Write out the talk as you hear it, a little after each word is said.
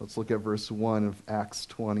Let's look at verse 1 of Acts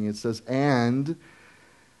 20. It says, "And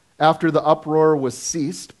after the uproar was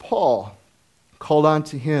ceased, Paul called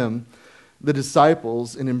unto him the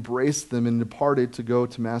disciples and embraced them and departed to go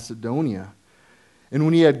to Macedonia. And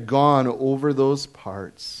when he had gone over those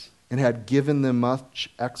parts and had given them much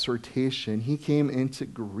exhortation, he came into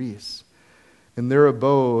Greece and there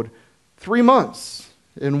abode 3 months.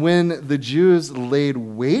 And when the Jews laid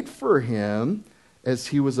wait for him as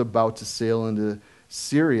he was about to sail into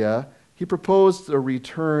Syria, he proposed a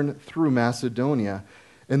return through Macedonia,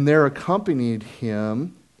 and there accompanied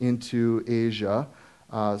him into Asia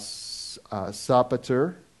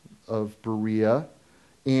Sopater of Berea,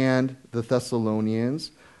 and the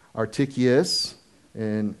Thessalonians, Artychius,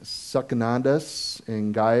 and Secundus,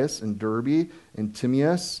 and Gaius, and Derbe, and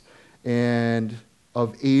Timaeus, and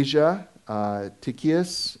of Asia,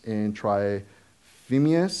 Tychicus, and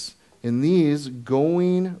Trophimus, and these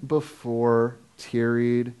going before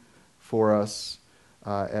tarried for us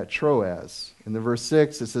at Troas." In the verse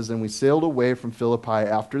 6, it says, "And we sailed away from Philippi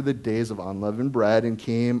after the days of unleavened bread, and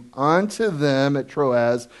came unto them at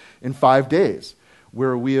Troas in 5 days,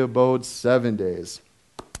 where we abode 7 days."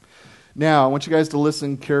 Now, I want you guys to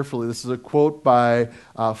listen carefully. This is a quote by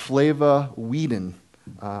Flava Whedon.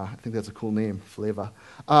 I think that's a cool name, Flava.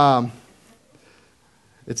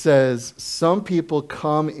 It says, "Some people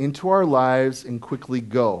come into our lives and quickly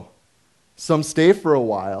go. Some stay for a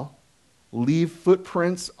while, leave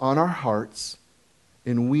footprints on our hearts,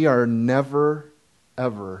 and we are never,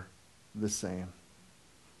 ever the same."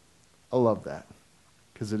 I love that,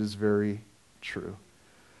 because it is very true.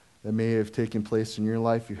 That may have taken place in your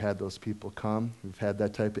life. You've had those people come, who've had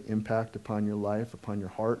that type of impact upon your life, upon your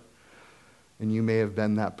heart, and you may have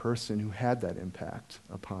been that person who had that impact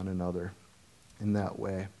upon another in that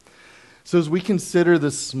way. So as we consider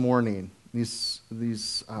this morning, these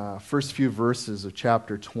first few verses of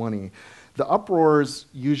chapter 20, the uproars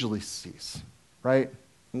usually cease, right?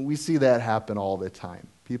 We see that happen all the time.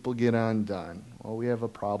 People get undone. Well, we have a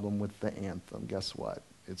problem with the anthem. Guess what?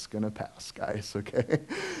 It's going to pass, guys, okay?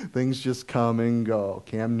 Things just come and go.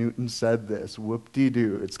 Cam Newton said this.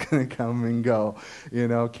 Whoop-de-doo. It's going to come and go. You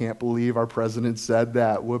know, can't believe our president said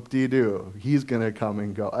that. Whoop-de-doo. He's going to come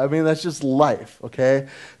and go. I mean, that's just life, okay?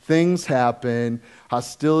 Things happen.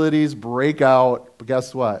 Hostilities break out. But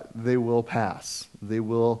guess what? They will pass. They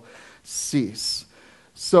will cease.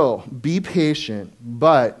 So, be patient,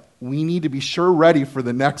 but we need to be sure ready for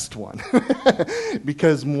the next one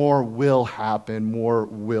because more will happen, more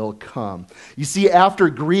will come. You see,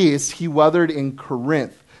 after Greece, he weathered in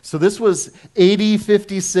Corinth. So this was AD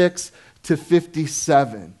 56 to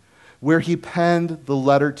 57, where he penned the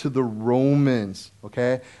letter to the Romans,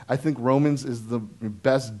 okay? I think Romans is the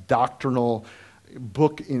best doctrinal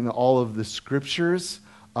book in all of the scriptures.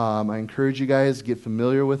 I encourage you guys, get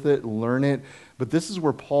familiar with it, learn it. But this is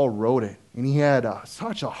where Paul wrote it. And he had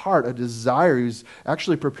such a heart, a desire. He was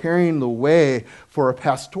actually preparing the way for a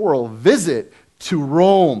pastoral visit to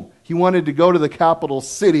Rome. He wanted to go to the capital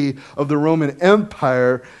city of the Roman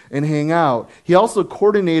Empire and hang out. He also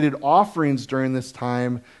coordinated offerings during this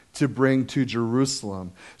time to bring to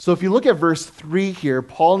Jerusalem. So if you look at verse 3 here,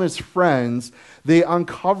 Paul and his friends, they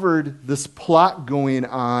uncovered this plot going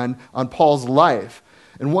on Paul's life.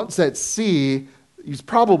 And once at sea, he's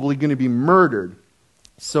probably going to be murdered.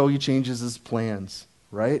 So he changes his plans,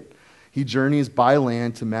 right? He journeys by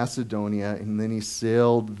land to Macedonia, and then he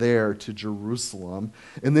sailed there to Jerusalem.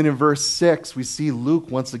 And then in verse 6, we see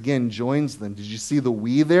Luke once again joins them. Did you see the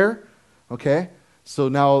 "we" there? Okay? So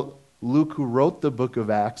now Luke, who wrote the book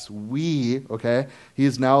of Acts, he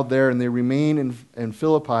is now there, and they remain in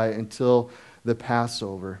Philippi until the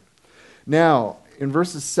Passover. Now, in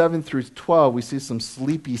verses 7 through 12, we see some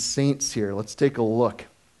sleepy saints here. Let's take a look.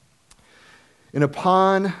 "And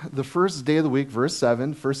upon the first day of the week," verse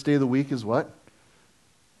 7, first day of the week is what?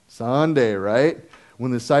 Sunday, right?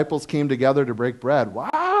 "When the disciples came together to break bread."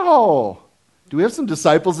 Wow! Do we have some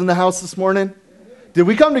disciples in the house this morning? Did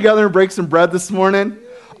we come together and break some bread this morning?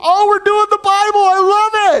 Oh, we're doing the Bible. I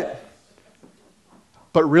love it.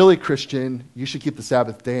 But really, Christian, you should keep the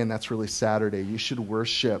Sabbath day, and that's really Saturday. You should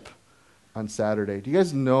worship on Saturday. Do you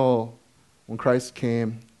guys know when Christ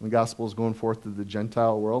came, when the gospel was going forth to the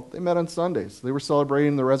Gentile world, they met on Sundays. They were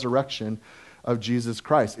celebrating the resurrection of Jesus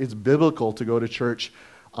Christ. It's biblical to go to church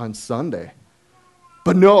on Sunday.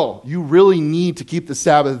 But no, you really need to keep the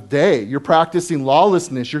Sabbath day. You're practicing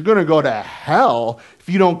lawlessness. You're going to go to hell if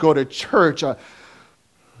you don't go to church.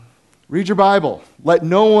 Read your Bible. Let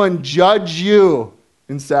no one judge you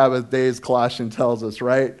in Sabbath days, Colossians tells us,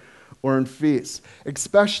 right? Or in feasts.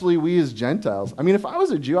 Especially we as Gentiles. I mean, if I was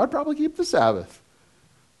a Jew, I'd probably keep the Sabbath.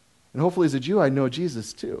 And hopefully as a Jew, I know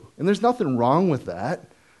Jesus too. And there's nothing wrong with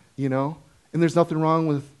that, you know. And there's nothing wrong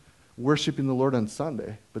with worshiping the Lord on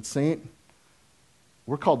Sunday. But saint,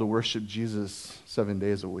 we're called to worship Jesus 7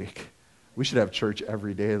 days a week. We should have church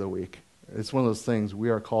every day of the week. It's one of those things. We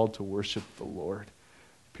are called to worship the Lord,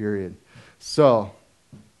 period. So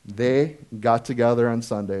they got together on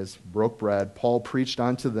Sundays, broke bread. Paul preached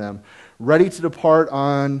unto them, ready to depart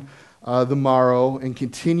on the morrow, and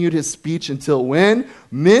continued his speech until when?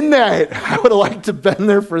 Midnight. I would have liked to have been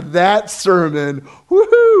there for that sermon.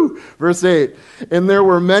 Woohoo! Verse 8. And there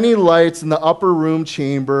were many lights in the upper room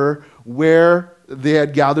chamber where they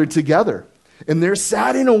had gathered together. And there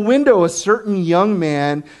sat in a window a certain young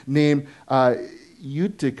man named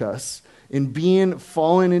Eutychus, and being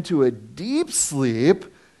fallen into a deep sleep,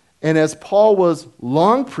 and as Paul was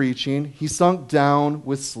long preaching, he sunk down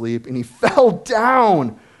with sleep, and he fell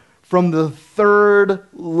down from the third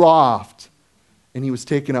loft, and he was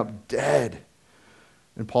taken up dead.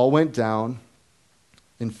 And Paul went down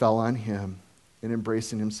and fell on him, and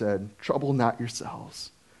embracing him said, Trouble not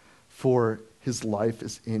yourselves, for his life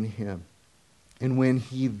is in him. And when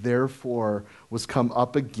he therefore was come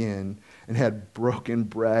up again and had broken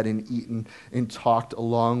bread and eaten and talked a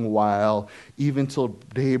long while, even till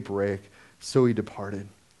daybreak, so he departed.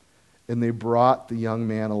 And they brought the young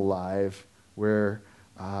man alive, where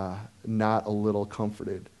not a little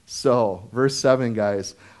comforted. So, verse 7,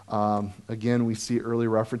 guys, again, we see early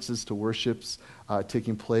references to worships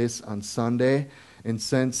taking place on Sunday. And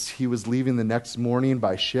since he was leaving the next morning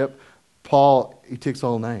by ship, Paul, he takes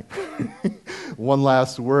all night. One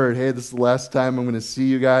last word. Hey, this is the last time I'm going to see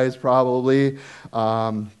you guys, probably.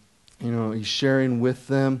 He's sharing with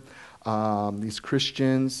them, these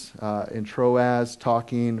Christians in Troas,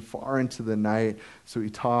 talking far into the night. So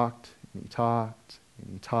he talked, and he talked,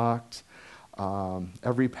 and he talked.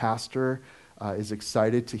 Every pastor is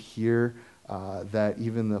excited to hear that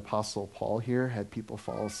even the Apostle Paul here had people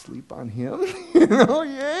fall asleep on him.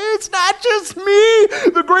 Yeah, it's not just me.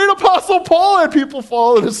 The great Apostle Paul had people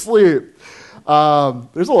falling asleep.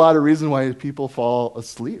 There's a lot of reasons why people fall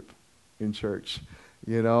asleep in church.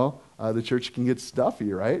 The church can get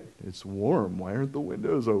stuffy, right? It's warm. Why aren't the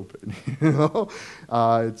windows open?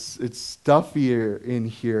 It's stuffier in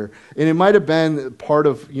here. And it might have been part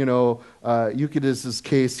of, Eutychus'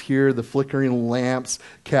 case here, the flickering lamps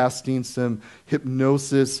casting some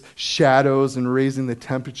hypnosis shadows and raising the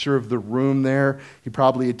temperature of the room there. He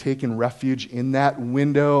probably had taken refuge in that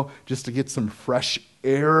window just to get some fresh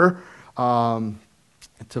air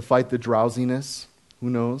to fight the drowsiness. Who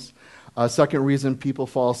knows? Second reason people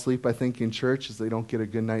fall asleep, I think, in church is they don't get a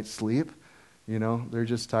good night's sleep. They're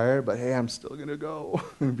just tired, but hey, I'm still going to go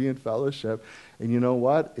and be in fellowship. And you know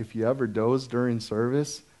what? If you ever doze during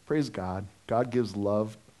service, praise God. God gives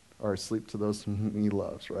love or sleep to those whom he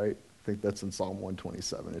loves, right? I think that's in Psalm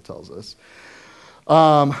 127, it tells us.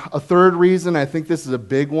 A third reason, I think this is a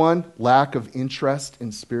big one, lack of interest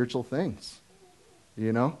in spiritual things.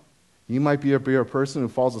 You might be a person who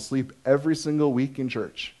falls asleep every single week in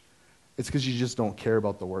church. It's because you just don't care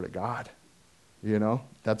about the Word of God.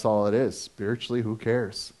 That's all it is. Spiritually, who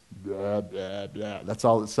cares? Blah, blah, blah. That's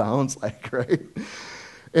all it sounds like, right?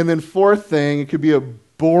 And then fourth thing, it could be a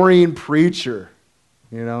boring preacher.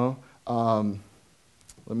 Let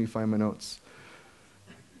me find my notes.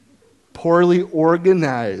 Poorly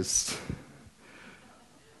organized.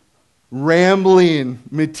 Rambling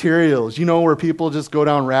materials, where people just go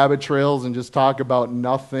down rabbit trails and just talk about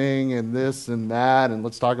nothing and this and that, and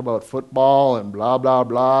let's talk about football and blah, blah,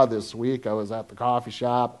 blah. This week I was at the coffee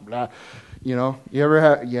shop, blah. You ever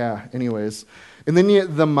have, anyways. And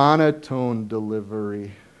then the monotone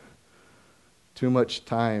delivery. Too much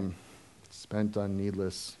time spent on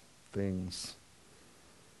needless things.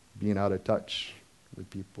 Being out of touch with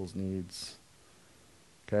people's needs.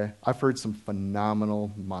 Okay, I've heard some phenomenal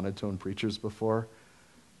monotone preachers before.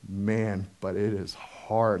 Man, but it is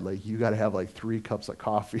hard. Like, you got to have 3 cups of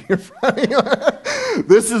coffee in front of you.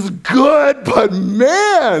 This is good, but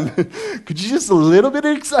man, could you just a little bit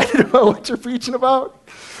excited about what you're preaching about?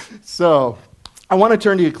 So, I want to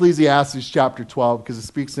turn to Ecclesiastes chapter 12 because it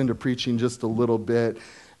speaks into preaching just a little bit.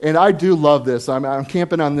 And I do love this. I'm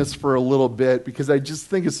camping on this for a little bit because I just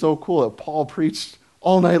think it's so cool that Paul preached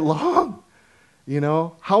all night long.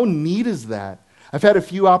 How neat is that? I've had a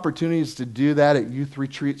few opportunities to do that at youth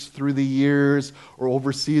retreats through the years or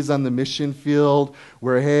overseas on the mission field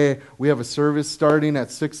where, hey, we have a service starting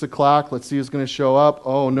at 6 o'clock. Let's see who's going to show up.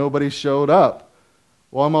 Oh, nobody showed up.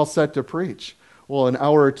 Well, I'm all set to preach. Well, an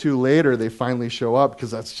hour or two later, they finally show up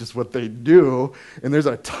because that's just what they do. And there's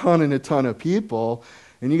a ton of people.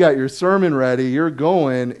 And you got your sermon ready. You're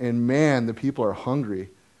going. And man, the people are hungry.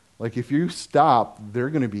 Like if you stop,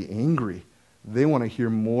 they're going to be angry. They want to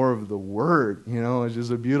hear more of the word. It's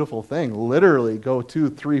just a beautiful thing. Literally go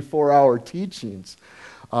 2, 3, 4-hour teachings.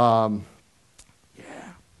 Fun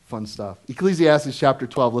stuff. Ecclesiastes chapter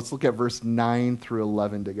 12. Let's look at verse 9 through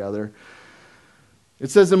 11 together.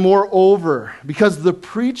 It says, and moreover, because the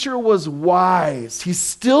preacher was wise, he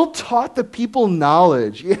still taught the people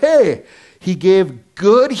knowledge. Yea, he gave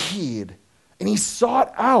good heed, and he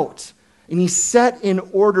sought out, and he set in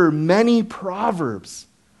order many proverbs.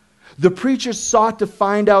 The preacher sought to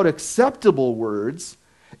find out acceptable words,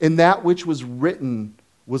 and that which was written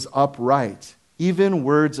was upright, even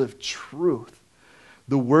words of truth.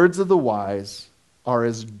 The words of the wise are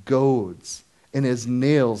as goads, and as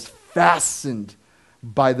nails fastened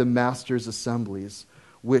by the master's assemblies,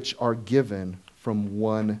 which are given from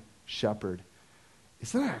one shepherd.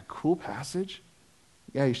 Isn't that a cool passage?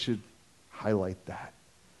 Yeah, you should highlight that.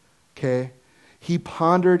 Okay? He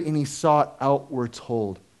pondered and he sought out, we're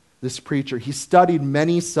told. This preacher, he studied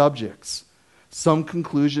many subjects. Some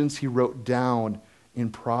conclusions he wrote down in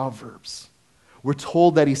Proverbs. We're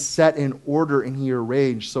told that he set in order and he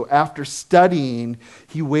arranged. So after studying,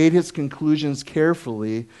 he weighed his conclusions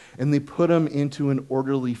carefully and they put them into an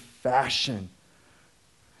orderly fashion.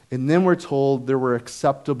 And then we're told there were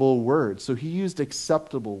acceptable words. So he used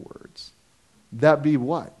acceptable words. That be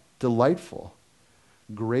what? Delightful,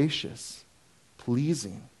 gracious,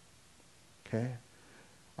 pleasing. Okay?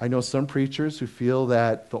 I know some preachers who feel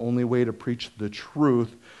that the only way to preach the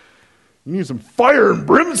truth, you need some fire and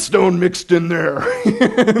brimstone mixed in there.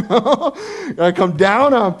 I come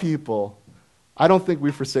down on people. I don't think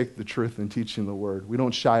we forsake the truth in teaching the word. We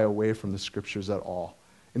don't shy away from the scriptures at all.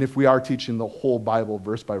 And if we are teaching the whole Bible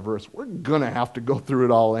verse by verse, we're going to have to go through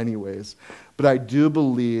it all anyways. But I do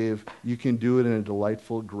believe you can do it in a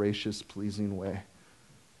delightful, gracious, pleasing way.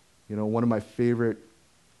 One of my favorite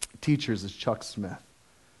teachers is Chuck Smith.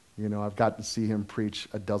 I've got to see him preach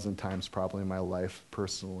a dozen times probably in my life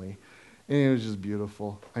personally. And it was just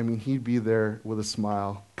beautiful. I mean, he'd be there with a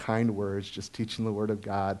smile, kind words, just teaching the word of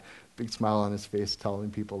God, big smile on his face,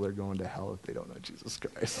 telling people they're going to hell if they don't know Jesus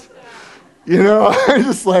Christ. I'm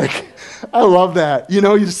just like, I love that.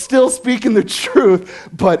 You're still speaking the truth,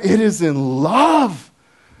 but it is in love.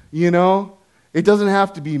 It doesn't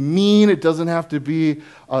have to be mean. It doesn't have to be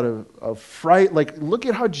out of fright. Like, look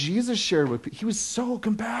at how Jesus shared with people. He was so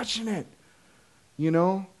compassionate.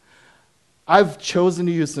 I've chosen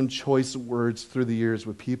to use some choice words through the years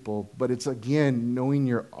with people, but it's, again, knowing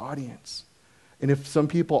your audience. And if some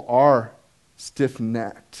people are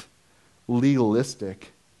stiff-necked,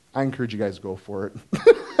 legalistic, I encourage you guys to go for it.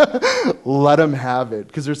 Let them have it,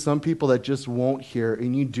 because there's some people that just won't hear,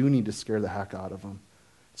 and you do need to scare the heck out of them.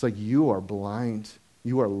 It's like you are blind.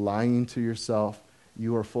 You are lying to yourself.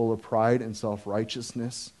 You are full of pride and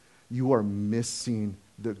self-righteousness. You are missing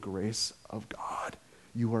the grace of God.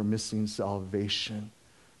 You are missing salvation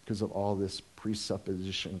because of all this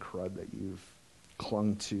presupposition crud that you've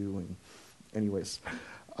clung to. And anyways,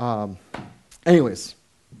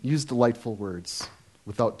 use delightful words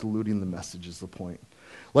without diluting the message is the point.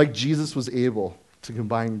 Like Jesus was able to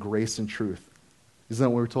combine grace and truth. Isn't that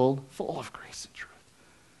what we're told? Full of grace and truth.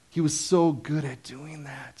 He was so good at doing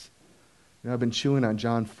that. I've been chewing on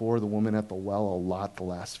John 4, the woman at the well, a lot the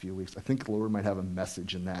last few weeks. I think the Lord might have a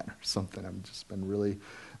message in that or something. I've just been really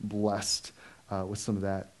blessed with some of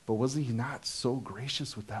that. But was he not so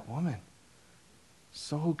gracious with that woman?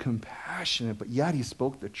 So compassionate, but yet he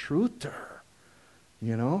spoke the truth to her.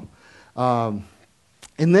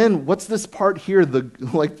 And then what's this part here? The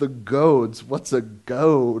goads. What's a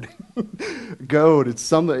goad? Goad.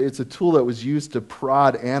 It's a tool that was used to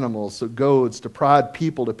prod animals. So goads to prod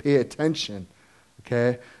people to pay attention.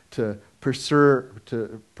 Okay, to pursue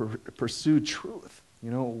truth.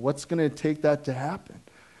 What's going to take that to happen?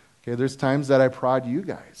 Okay, there's times that I prod you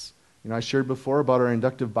guys. I shared before about our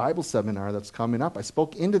inductive Bible seminar that's coming up. I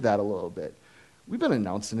spoke into that a little bit. We've been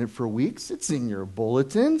announcing it for weeks. It's in your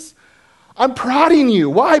bulletins. I'm prodding you.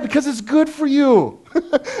 Why? Because it's good for you.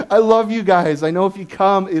 I love you guys. I know if you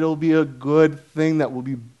come, it'll be a good thing that will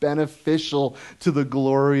be beneficial to the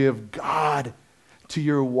glory of God, to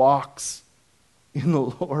your walks in the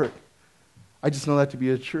Lord. I just know that to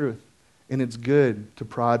be a truth. And it's good to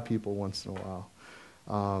prod people once in a while.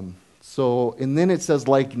 And then it says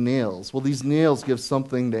like nails. Well, these nails give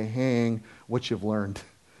something to hang what you've learned.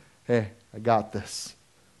 Hey, I got this.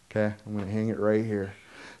 Okay, I'm going to hang it right here.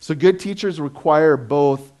 So good teachers require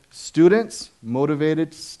both students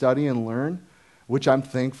motivated to study and learn, which I'm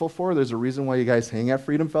thankful for. There's a reason why you guys hang at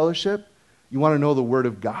Freedom Fellowship. You want to know the Word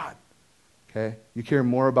of God. Okay? You care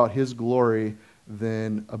more about His glory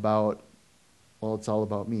than about well, it's all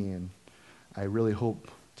about me. And I really hope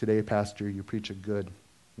today, Pastor, you preach a good,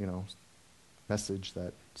 message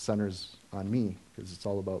that centers on me, because it's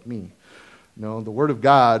all about me. No, the Word of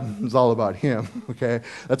God is all about Him, okay?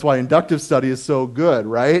 That's why inductive study is so good,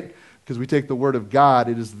 right? Because we take the Word of God,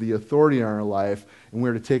 it is the authority in our life, and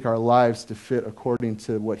we're to take our lives to fit according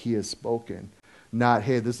to what He has spoken. Not,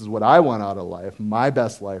 hey, this is what I want out of life, my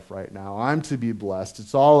best life right now. I'm to be blessed.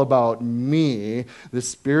 It's all about me, this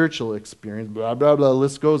spiritual experience, blah, blah, blah. The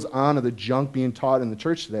list goes on of the junk being taught in the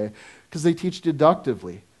church today, because they teach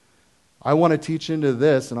deductively. I want to teach into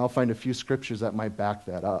this, and I'll find a few scriptures that might back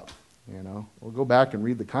that up. We'll go back and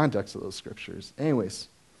read the context of those scriptures. Anyways,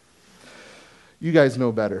 you guys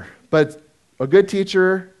know better. But a good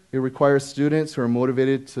teacher, it requires students who are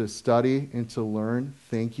motivated to study and to learn.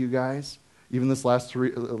 Thank you, guys. Even this last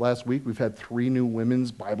week, we've had 3 new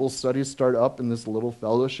women's Bible studies start up in this little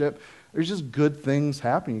fellowship. There's just good things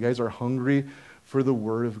happening. You guys are hungry for the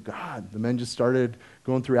Word of God. The men just started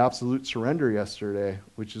going through absolute surrender yesterday,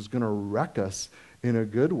 which is going to wreck us in a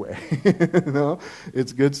good way.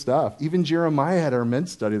 It's good stuff. Even Jeremiah had our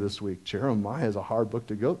men's study this week. Jeremiah is a hard book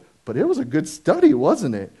to go, but it was a good study,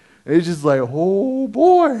 wasn't it? It's just like, oh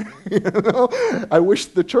boy, I wish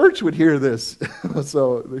the church would hear this.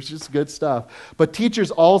 So there's just good stuff. But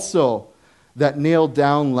teachers also that nail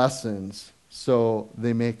down lessons so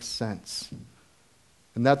they make sense.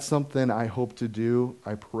 And that's something I hope to do.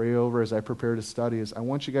 I pray over as I prepare to study is I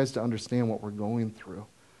want you guys to understand what we're going through.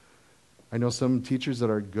 I know some teachers that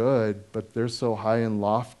are good, but they're so high and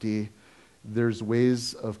lofty. There's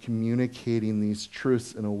ways of communicating these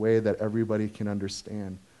truths in a way that everybody can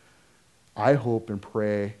understand. I hope and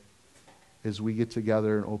pray as we get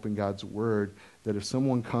together and open God's Word that if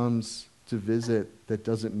someone comes to visit that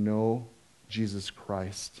doesn't know Jesus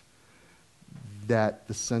Christ, that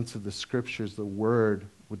the sense of the Scriptures, the Word,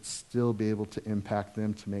 would still be able to impact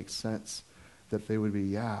them to make sense. That they would be,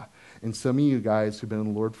 yeah. And some of you guys who've been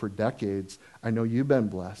in the Lord for decades, I know you've been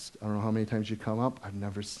blessed. I don't know how many times you come up. I've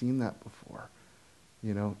never seen that before.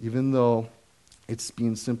 Even though it's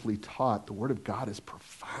being simply taught, the Word of God is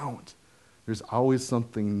profound. There's always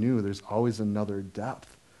something new. There's always another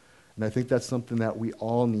depth. And I think that's something that we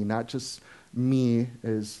all need, not just me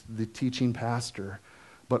as the teaching pastor,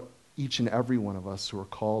 but each and every one of us who are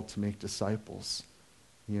called to make disciples.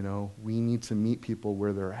 We need to meet people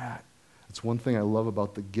where they're at. It's one thing I love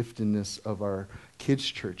about the giftedness of our kids'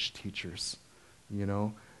 church teachers.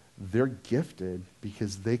 They're gifted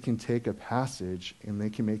because they can take a passage and they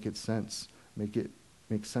can make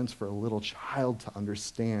sense for a little child to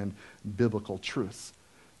understand biblical truths.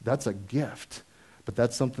 That's a gift, but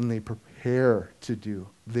that's something they prepare to do.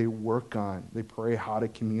 They work on. They pray how to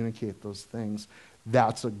communicate those things.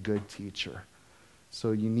 That's a good teacher.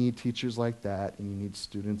 So you need teachers like that, and you need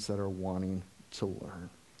students that are wanting to learn.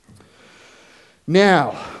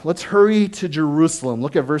 Now, let's hurry to Jerusalem.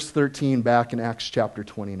 Look at verse 13 back in Acts chapter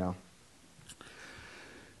 20 now.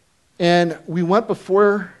 And we went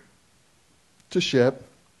before to ship,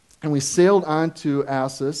 and we sailed on to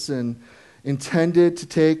Assos and intended to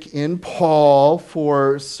take in Paul,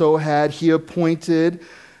 for so had he appointed,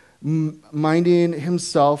 minding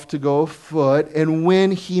himself to go afoot. And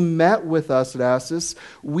when he met with us at Assos,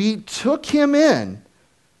 we took him in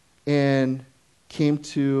and came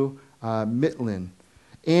to Mitlin.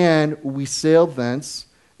 And we sailed thence,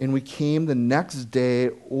 and we came the next day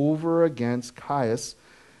over against Chios.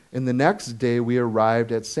 And the next day we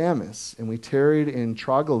arrived at Samos, and we tarried in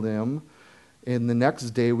Trogyllium. And the next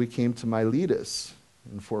day we came to Miletus.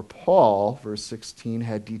 And for Paul, verse 16,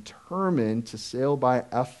 had determined to sail by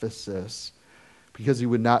Ephesus because he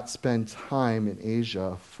would not spend time in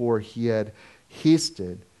Asia, for he had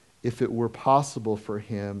hasted, if it were possible for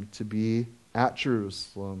him, to be at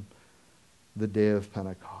Jerusalem the day of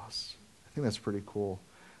Pentecost. I think that's pretty cool.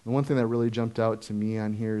 And one thing that really jumped out to me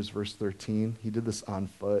on here is verse 13. He did this on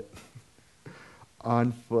foot.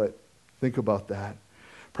 On foot. Think about that.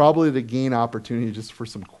 Probably to gain opportunity just for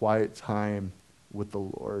some quiet time with the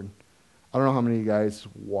Lord. I don't know how many of you guys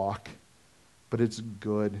walk, but it's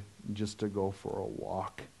good just to go for a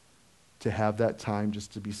walk, to have that time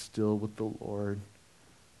just to be still with the Lord,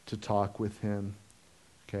 to talk with Him.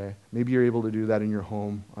 Okay? Maybe you're able to do that in your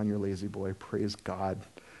home on your lazy boy. Praise God,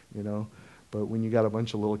 But when you got a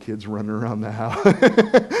bunch of little kids running around the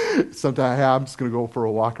house, sometimes I'm just going to go for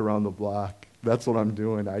a walk around the block. That's what I'm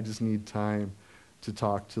doing. I just need time to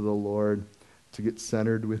talk to the Lord, to get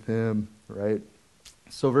centered with Him, right?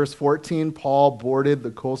 So verse 14, Paul boarded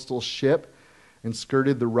the coastal ship and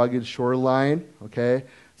skirted the rugged shoreline, okay?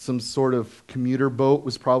 some sort of commuter boat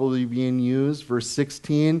was probably being used. Verse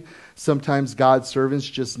 16, sometimes God's servants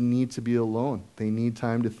just need to be alone. They need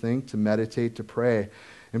time to think, to meditate, to pray.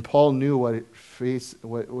 And Paul knew what he was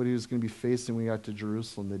going to be facing when he got to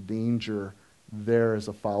Jerusalem, the danger there as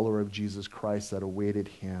a follower of Jesus Christ that awaited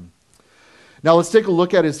him. Now let's take a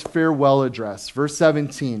look at his farewell address. Verse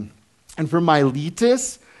 17. And from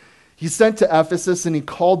Miletus, he sent to Ephesus, and he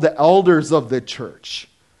called the elders of the church.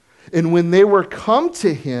 And when they were come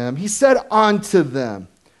to him, he said unto them,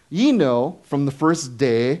 Ye know from the first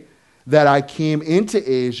day that I came into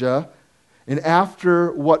Asia, and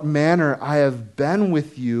after what manner I have been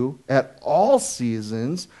with you at all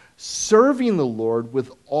seasons, serving the Lord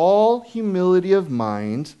with all humility of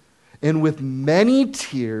mind, and with many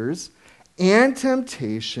tears and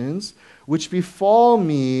temptations, which befall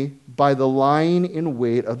me by the lying in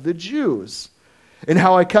wait of the Jews, and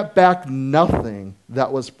how I kept back nothing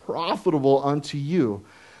that was profitable unto you,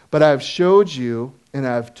 but I have showed you, and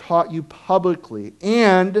I have taught you publicly,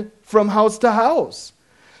 and from house to house,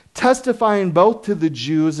 testifying both to the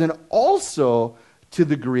Jews and also to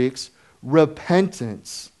the Greeks,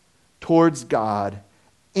 repentance towards God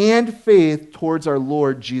and faith towards our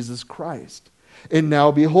Lord Jesus Christ. And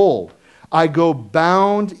now behold, I go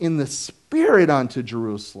bound in the Spirit unto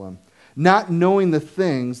Jerusalem, not knowing the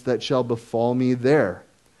things that shall befall me there,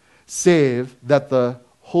 save that the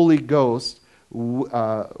Holy Ghost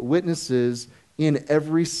witnesses in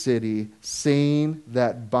every city, saying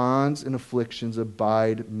that bonds and afflictions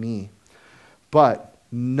abide me. But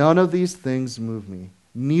none of these things move me,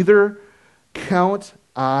 neither count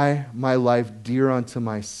I my life dear unto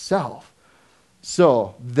myself,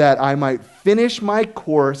 so that I might finish my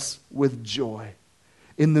course with joy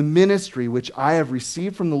in the ministry which I have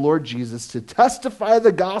received from the Lord Jesus, to testify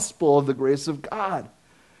the gospel of the grace of God.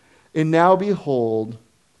 And now behold,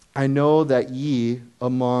 I know that ye,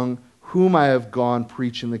 among whom I have gone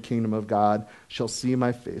preaching the kingdom of God, shall see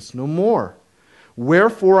my face no more.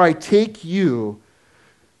 Wherefore I take you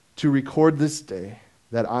to record this day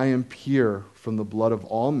that I am pure from the blood of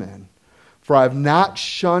all men. For I have not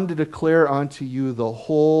shunned to declare unto you the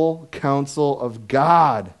whole counsel of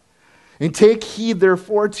God. And take heed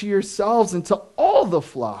therefore to yourselves and to all the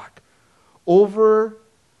flock, over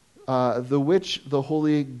the which the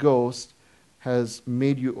Holy Ghost has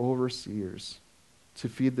made you overseers, to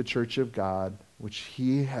feed the church of God, which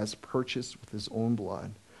he has purchased with his own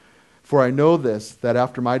blood. For I know this, that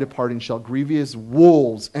after my departing shall grievous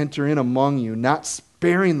wolves enter in among you, not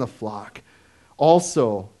sparing the flock.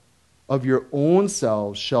 Also of your own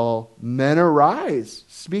selves shall men arise,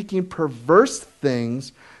 speaking perverse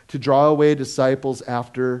things, to draw away disciples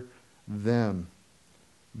after them.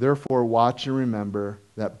 Therefore watch and remember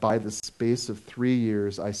that by the space of 3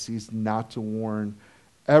 years I ceased not to warn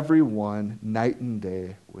everyone night and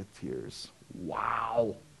day with tears.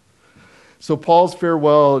 Wow. So Paul's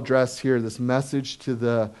farewell address here, this message to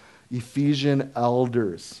the Ephesian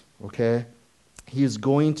elders, okay? He is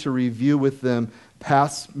going to review with them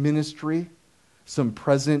past ministry, some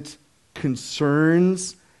present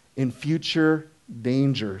concerns, and future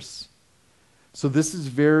dangers. So this is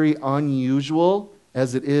very unusual,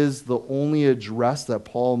 as it is the only address that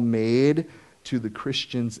Paul made to the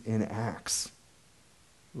Christians in Acts.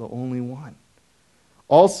 The only one.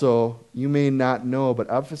 Also, you may not know, but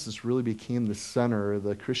Ephesus really became the center,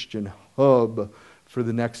 the Christian hub for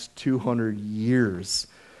the next 200 years.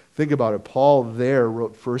 Think about it. Paul there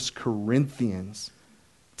wrote 1 Corinthians.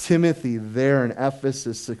 Timothy there in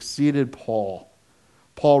Ephesus succeeded Paul.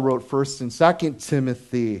 Paul wrote 1 and 2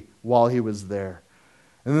 Timothy while he was there.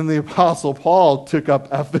 And then the Apostle Paul took up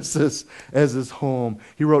Ephesus as his home.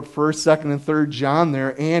 He wrote 1st, 2nd, and 3rd John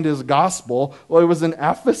there, and his gospel, well, it was in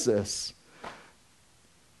Ephesus.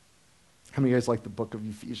 How many of you guys like the book of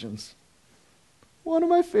Ephesians? One of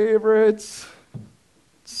my favorites.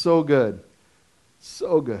 So good.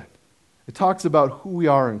 So good. It talks about who we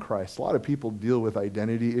are in Christ. A lot of people deal with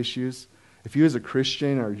identity issues. If you as a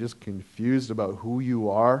Christian are just confused about who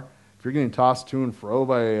you are, if you're getting tossed to and fro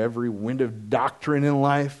by every wind of doctrine in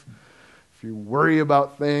life, if you worry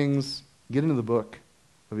about things, get into the book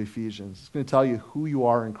of Ephesians. It's going to tell you who you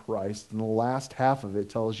are in Christ. And the last half of it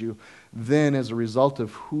tells you, then as a result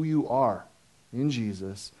of who you are in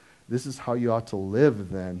Jesus, this is how you ought to live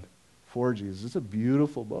then for Jesus. It's a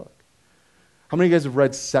beautiful book. How many of you guys have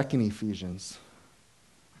read 2nd Ephesians?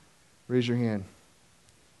 Raise your hand.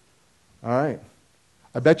 All right.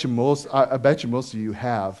 I bet you most of you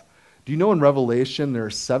have. Do you know in Revelation there are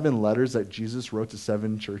 7 letters that Jesus wrote to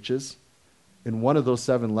 7 churches? And one of those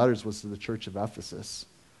 7 letters was to the church of Ephesus.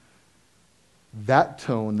 That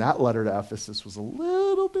letter to Ephesus was a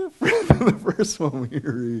little little different than the first one we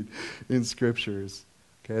read in scriptures.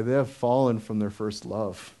 Okay, they have fallen from their first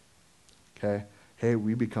love. Okay, hey,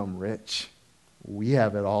 we become rich. We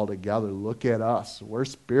have it all together. Look at us. We're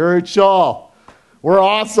spiritual. We're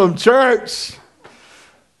awesome, church.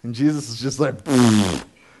 And Jesus is just like,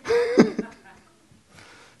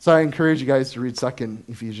 so I encourage you guys to read 2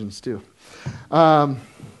 Ephesians 2.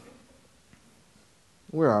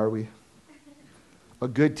 Where are we? A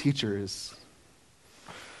good teacher is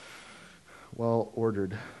well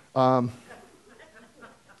ordered. All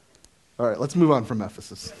right, let's move on from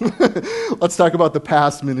Ephesus. Let's talk about the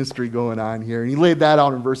past ministry going on here. And he laid that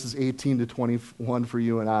out in verses 18 to 21 for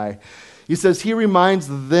you and I. He says, he reminds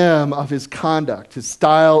them of his conduct, his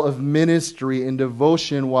style of ministry and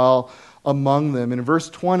devotion while among them. And in verse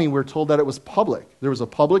 20, we're told that it was public. There was a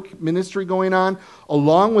public ministry going on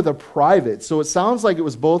along with a private. So it sounds like it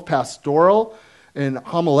was both pastoral and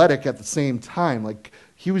homiletic at the same time. Like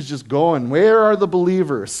he was just going, where are the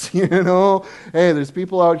believers? You know, hey, there's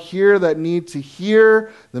people out here that need to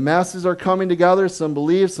hear. The masses are coming together. Some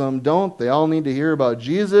believe, some don't. They all need to hear about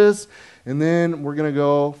Jesus. And then we're going to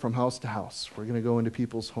go from house to house. We're going to go into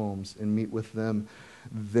people's homes and meet with them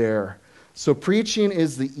there. So preaching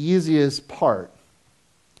is the easiest part.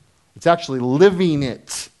 It's actually living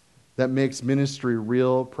it that makes ministry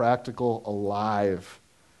real, practical, alive.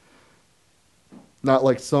 Not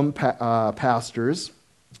like some pastors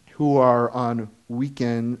who are on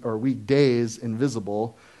weekend or weekdays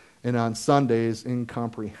invisible and on Sundays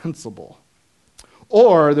incomprehensible.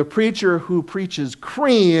 Or the preacher who preaches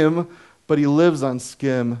cream, but he lives on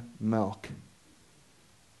skim milk.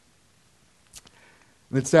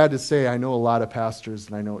 And it's sad to say, I know a lot of pastors,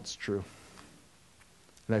 and I know it's true.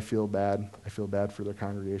 And I feel bad. I feel bad for their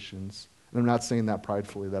congregations. And I'm not saying that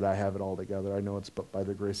pridefully, that I have it all together. I know it's but by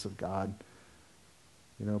the grace of God.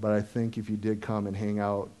 You know, but I think if you did come and hang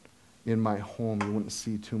out in my home, you wouldn't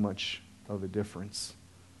see too much of a difference.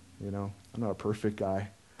 You know, I'm not a perfect guy.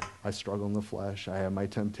 I struggle in the flesh. I have my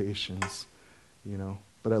temptations, you know,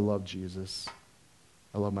 but I love Jesus.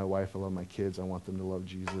 I love my wife. I love my kids. I want them to love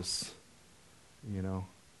Jesus, you know.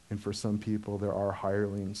 And for some people, there are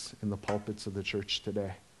hirelings in the pulpits of the church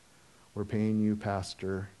today. We're paying you,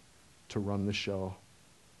 pastor, to run the show,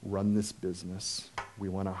 run this business. We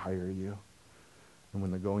want to hire you. And when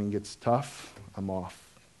the going gets tough, I'm off.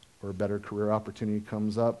 Or a better career opportunity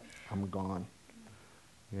comes up, I'm gone.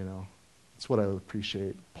 You know, that's what I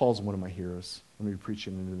appreciate. Paul's one of my heroes. I'm going to be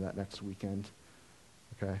preaching into that next weekend.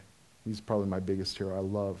 Okay? He's probably my biggest hero. I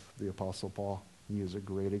love the Apostle Paul. He is a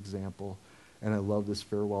great example. And I love this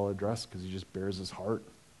farewell address because he just bears his heart.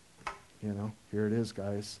 You know, here it is,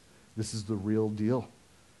 guys. This is the real deal.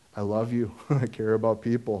 I love you. I care about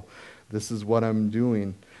people. This is what I'm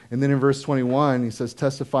doing. And then in verse 21, he says,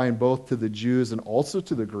 testifying both to the Jews and also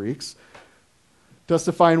to the Greeks.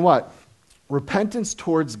 Testifying what? Repentance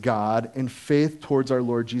towards God and faith towards our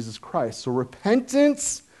Lord Jesus Christ. So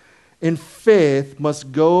repentance and faith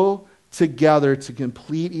must go together to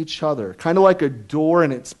complete each other. Kind of like a door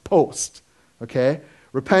and its post. Okay?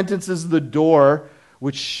 Repentance is the door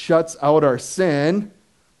which shuts out our sin.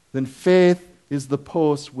 Then faith is the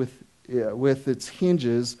post with its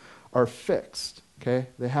hinges are fixed. Okay?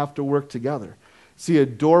 They have to work together. See, a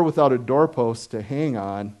door without a doorpost to hang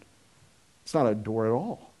on, it's not a door at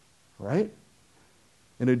all, right?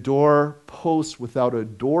 And a door post without a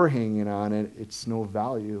door hanging on it, it's no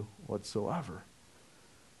value whatsoever.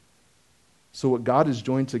 So what God has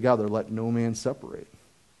joined together, let no man separate.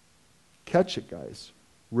 Catch it, guys.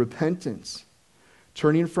 Repentance,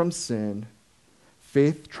 turning from sin,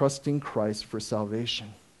 faith, trusting Christ for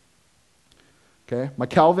salvation. Okay? My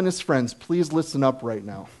Calvinist friends, please listen up right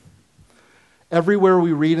now. Everywhere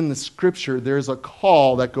we read in the scripture, there's a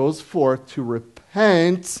call that goes forth to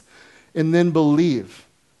repent and then believe.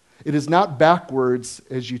 It is not backwards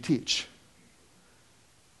as you teach.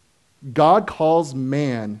 God calls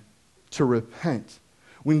man to repent.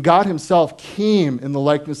 When God himself came in the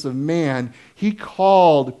likeness of man, he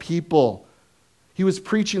called people. He was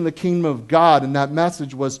preaching the kingdom of God, and that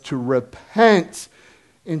message was to repent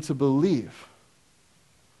and to believe.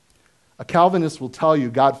 A Calvinist will tell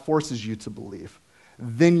you God forces you to believe.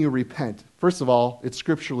 Then you repent. First of all, it's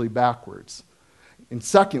scripturally backwards. And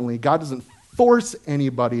secondly, God doesn't force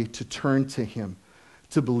anybody to turn to him,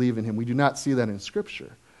 to believe in him. We do not see that in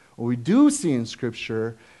Scripture. What we do see in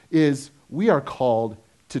Scripture is we are called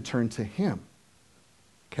to turn to him.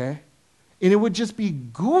 Okay? And it would just be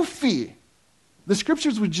goofy. The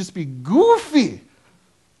Scriptures would just be goofy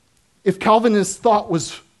if Calvinist thought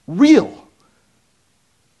was real.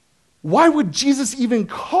 Why would Jesus even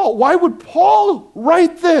call? Why would Paul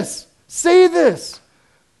write this? Say this?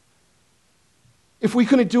 if we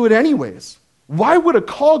couldn't do it anyways? Why would a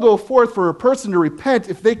call go forth for a person to repent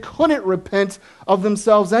if they couldn't repent of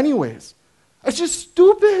themselves anyways? That's just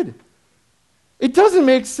stupid. It doesn't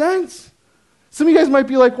make sense. Some of you guys might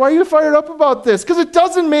be like, why are you fired up about this? Because it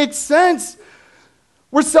doesn't make sense.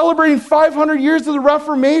 We're celebrating 500 years of the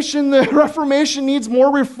Reformation. The Reformation needs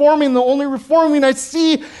more reforming. The only reforming I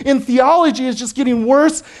see in theology is just getting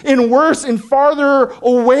worse and farther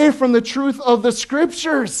away from the truth of the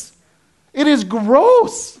Scriptures. It is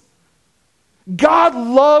gross. God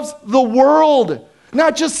loves the world,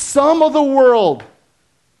 not just some of the world.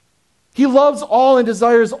 He loves all and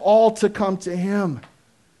desires all to come to Him.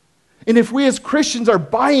 And if we as Christians are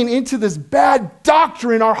buying into this bad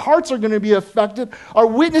doctrine, our hearts are going to be affected, our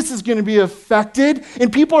witness is going to be affected,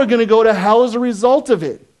 and people are going to go to hell as a result of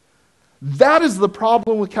it. That is the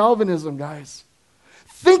problem with Calvinism, guys.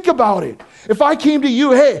 Think about it. If I came to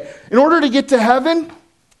you, hey, in order to get to heaven,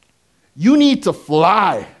 you need to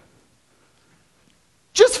fly.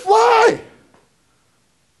 Just fly.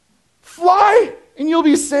 Fly, and you'll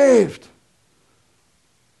be saved.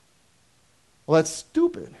 Well, that's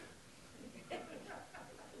stupid.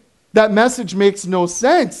 That message makes no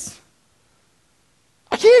sense.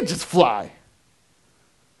 I can't just fly.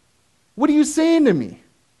 What are you saying to me?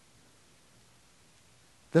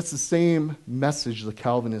 That's the same message the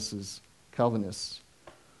Calvinists.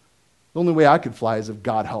 The only way I could fly is if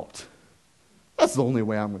God helped. That's the only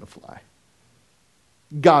way I'm going to fly.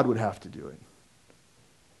 God would have to do it.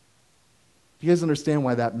 Do you guys understand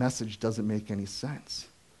why that message doesn't make any sense?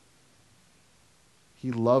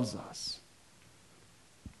 He loves us.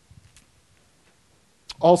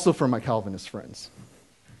 Also for my Calvinist friends.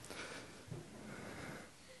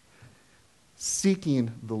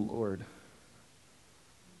 Seeking the Lord.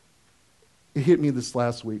 It hit me this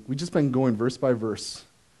last week. We've just been going verse by verse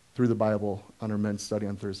through the Bible on our men's study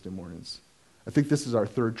on Thursday mornings. I think this is our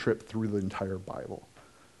third trip through the entire Bible.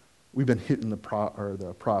 We've been hitting the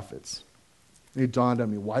prophets. And it dawned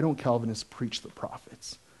on me, why don't Calvinists preach the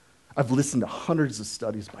prophets? I've listened to hundreds of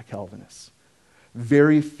studies by Calvinists.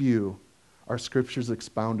 Very few are scriptures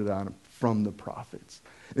expounded on from the prophets.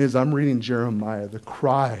 And as I'm reading Jeremiah, the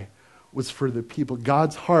cry was for the people.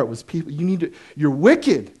 God's heart was people. You're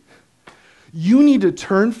wicked. You need to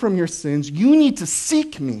turn from your sins. You need to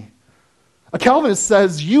seek me. A Calvinist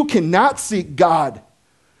says you cannot seek God.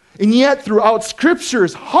 And yet throughout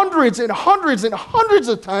scriptures, hundreds and hundreds and hundreds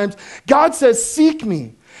of times, God says, seek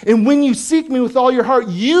me. And when you seek me with all your heart,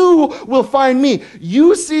 you will find me.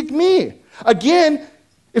 You seek me. Again,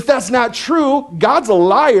 if that's not true, God's a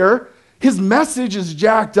liar. His message is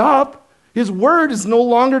jacked up. His word is no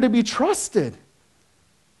longer to be trusted.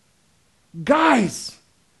 Guys,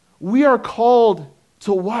 we are called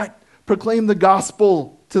to what? Proclaim the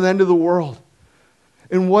gospel to the end of the world.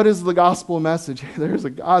 And what is the gospel message? There's a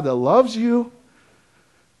God that loves you.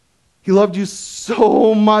 He loved you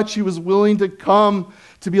so much, he was willing to come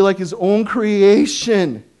to be like his own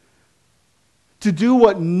creation, to do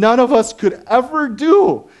what none of us could ever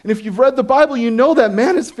do. And if you've read the Bible, you know that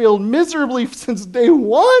man has failed miserably since day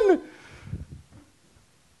one.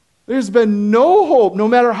 There's been no hope. No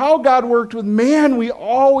matter how God worked with man, we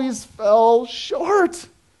always fell short.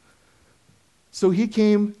 So he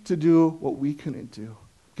came to do what we couldn't do,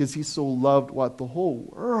 because he so loved what? The whole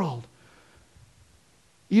world.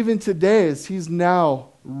 Even today, as he's now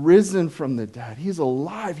risen from the dead, he's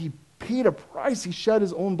alive. He paid a price. He shed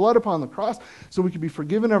his own blood upon the cross so we could be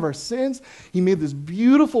forgiven of our sins. He made this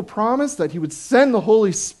beautiful promise that he would send the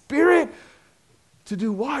Holy Spirit to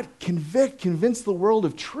do what? Convince the world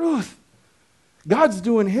of truth. God's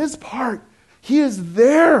doing his part. He is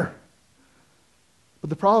there. But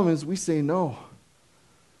the problem is we say no.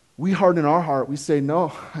 We harden our heart. We say,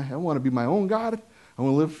 no, I want to be my own God. I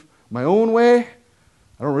want to live my own way.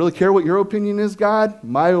 I don't really care what your opinion is, God.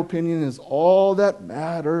 My opinion is all that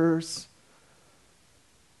matters.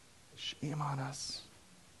 Shame on us.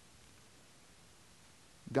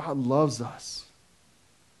 God loves us.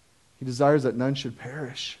 He desires that none should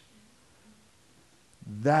perish.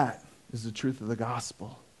 That is the truth of the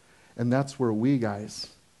gospel. And that's where we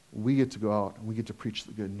get to go out and we get to preach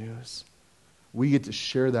the good news. We get to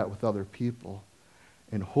share that with other people.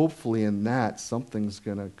 And hopefully in that, something's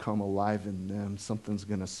going to come alive in them. Something's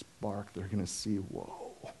going to spark. They're going to see,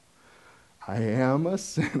 whoa, I am a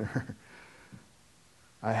sinner.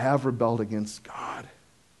 I have rebelled against God.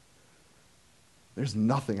 There's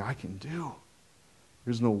nothing I can do.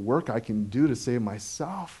 There's no work I can do to save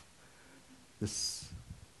myself. This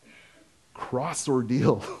cross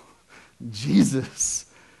ordeal, Jesus,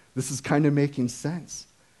 this is kind of making sense.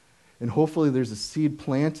 And hopefully there's a seed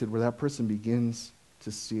planted where that person begins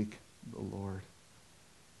to seek the Lord.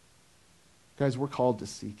 Guys, we're called to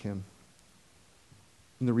seek him.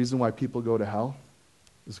 And the reason why people go to hell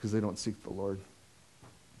is because they don't seek the Lord.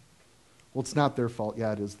 Well, it's not their fault.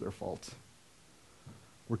 Yeah, it is their fault.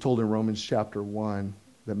 We're told in Romans chapter 1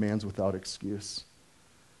 that man's without excuse.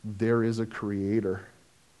 There is a creator.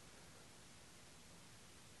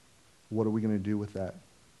 What are we going to do with that?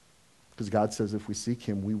 Because God says if we seek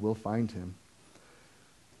him, we will find him.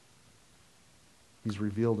 He's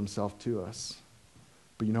revealed himself to us.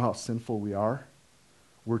 But you know how sinful we are?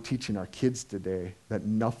 We're teaching our kids today that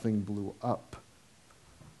nothing blew up.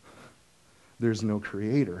 There's no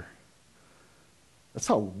creator. That's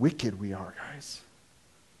how wicked we are, guys.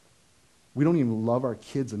 We don't even love our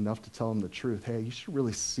kids enough to tell them the truth. Hey, you should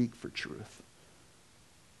really seek for truth.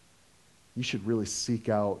 You should really seek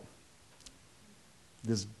out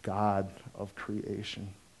this God of creation.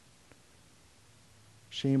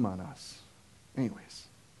 Shame on us. Anyways,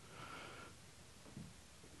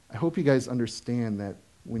 I hope you guys understand that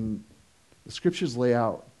when the scriptures lay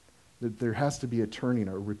out that there has to be a turning,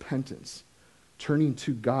 a repentance, turning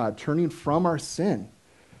to God, turning from our sin.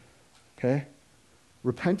 Okay?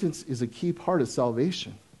 Repentance is a key part of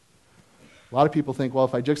salvation. A lot of people think, well,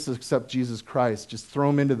 if I just accept Jesus Christ, just throw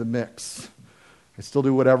him into the mix. I still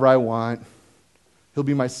do whatever I want. He'll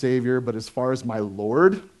be my Savior, but as far as my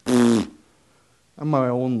Lord, I'm my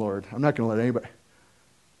own Lord. I'm not going to let anybody.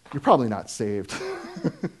 You're probably not saved.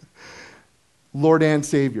 Lord and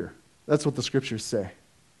Savior. That's what the scriptures say.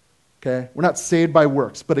 Okay? We're not saved by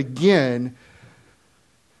works. But again,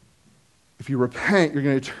 if you repent, you're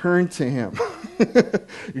going to turn to him. You're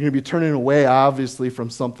going to be turning away, obviously, from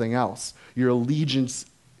something else. Your allegiance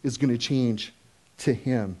is going to change to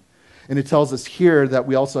him. And it tells us here that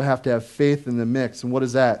we also have to have faith in the mix. And what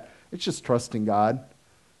is that? It's just trusting God.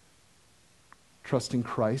 Trusting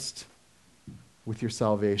Christ with your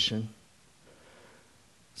salvation.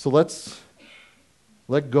 So let's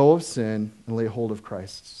let go of sin and lay hold of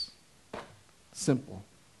Christ. Simple.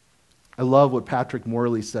 I love what Patrick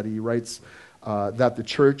Morley said. He writes that the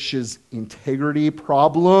church's integrity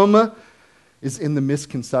problem is in the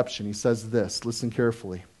misconception. He says this, listen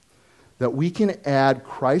carefully, that we can add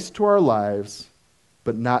Christ to our lives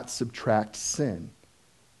but not subtract sin.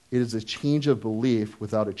 It is a change of belief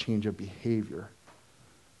without a change of behavior.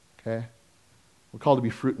 Okay? We're called to be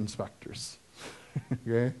fruit inspectors.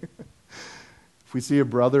 Okay? If we see a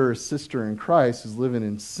brother or sister in Christ who's living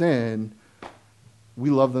in sin, we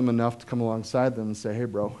love them enough to come alongside them and say, hey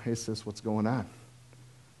bro, hey sis, what's going on?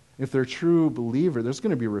 If they're a true believer, there's going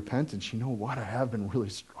to be repentance. You know what? I have been really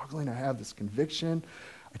struggling. I have this conviction.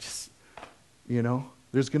 There's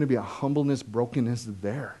going to be a humbleness, brokenness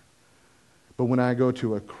there. But when I go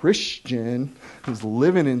to a Christian who's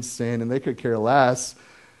living in sin and they could care less,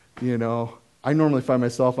 I normally find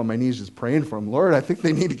myself on my knees just praying for them. Lord, I think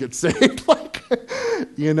they need to get saved.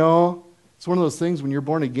 It's one of those things when you're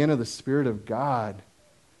born again of the Spirit of God.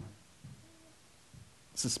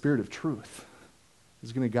 It's the Spirit of truth.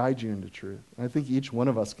 It's going to guide you into truth. And I think each one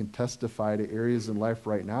of us can testify to areas in life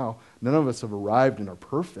right now. None of us have arrived and are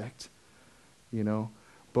perfect,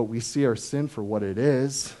 but we see our sin for what it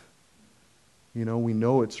is. We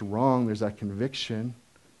know it's wrong. There's that conviction.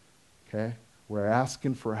 Okay? We're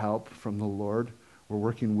asking for help from the Lord. We're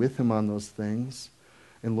working with him on those things.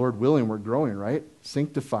 And Lord willing, we're growing, right?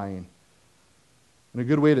 Sanctifying. And a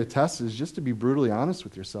good way to test is just to be brutally honest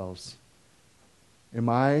with yourselves. Am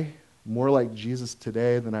I more like Jesus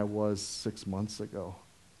today than I was 6 months ago?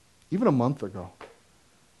 Even a month ago?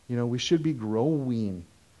 We should be growing.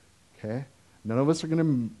 Okay? None of us are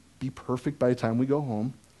going to be perfect by the time we go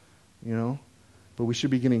home. But we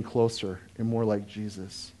should be getting closer and more like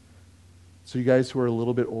Jesus. So you guys who are a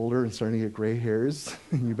little bit older and starting to get gray hairs,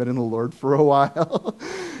 and you've been in the Lord for a while,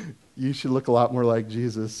 you should look a lot more like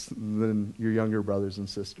Jesus than your younger brothers and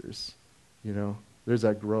sisters. There's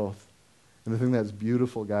that growth. And the thing that's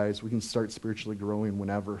beautiful, guys, we can start spiritually growing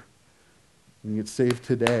whenever. You can get saved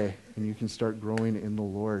today, and you can start growing in the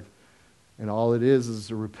Lord. And all it is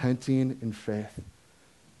a repenting in faith.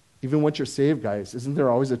 Even once you're saved, guys, isn't there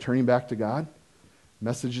always a turning back to God?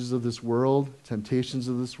 Messages of this world, temptations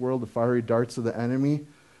of this world, the fiery darts of the enemy,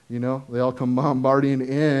 they all come bombarding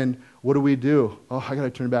in. What do? Oh, I got to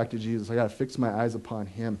turn back to Jesus. I got to fix my eyes upon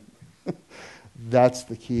him. That's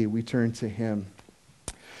the key. We turn to him.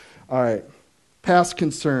 All right. Past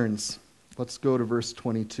concerns. Let's go to verse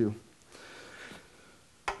 22.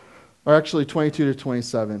 Or actually 22 to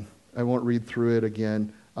 27. I won't read through it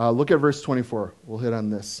again. Look at verse 24. We'll hit on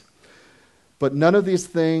this. But none of these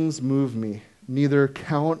things move me. Neither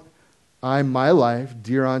count I my life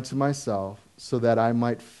dear unto myself, so that I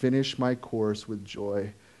might finish my course with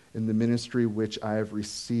joy in the ministry which I have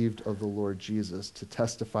received of the Lord Jesus, to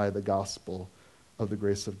testify the gospel of the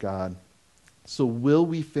grace of God. So will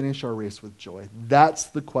we finish our race with joy? That's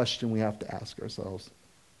the question we have to ask ourselves.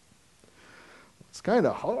 It's kind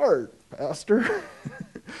of hard, Pastor.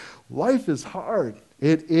 Life is hard.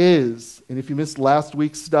 It is. And if you missed last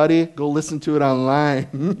week's study, go listen to it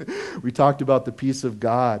online. We talked about the peace of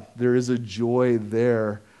God. There is a joy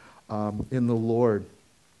there in the Lord.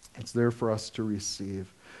 It's there for us to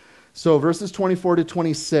receive. So verses 24 to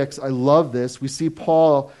 26, I love this. We see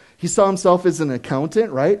Paul, he saw himself as an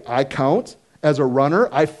accountant, right? I count. As a runner,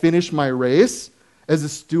 I finish my race. As a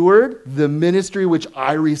steward, the ministry which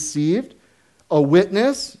I received. A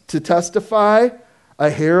witness, to testify. A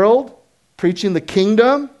herald, preaching the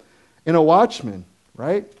kingdom. And a watchman,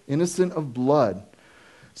 right? Innocent of blood.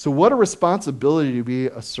 So what a responsibility to be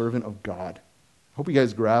a servant of God. I hope you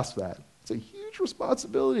guys grasp that. It's a huge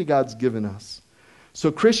responsibility God's given us.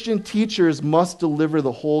 So Christian teachers must deliver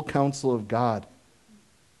the whole counsel of God.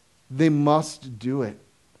 They must do it.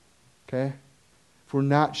 Okay? If we're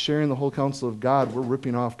not sharing the whole counsel of God, we're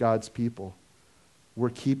ripping off God's people. We're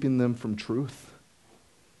keeping them from truth.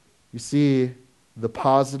 You see the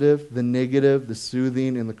positive, the negative, the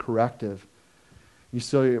soothing, and the corrective. You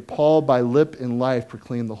see Paul, by lip and life,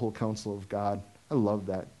 proclaimed the whole counsel of God. I love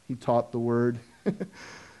that. He taught the word, and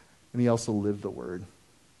he also lived the word.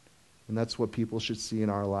 And that's what people should see in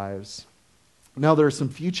our lives. Now, there are some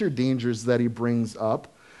future dangers that he brings up.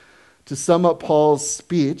 To sum up Paul's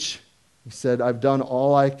speech, he said, I've done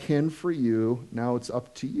all I can for you. Now it's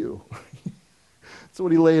up to you. That's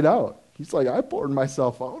what he laid out. He's like, I poured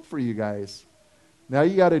myself out for you guys. Now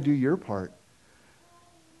you got to do your part.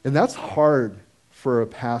 And that's hard for a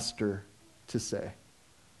pastor to say.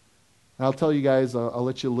 And I'll tell you guys, I'll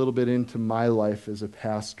let you a little bit into my life as a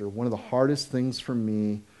pastor. One of the hardest things for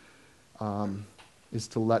me is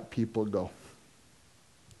to let people go.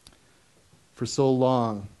 For so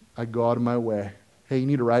long, I go out of my way. Hey, you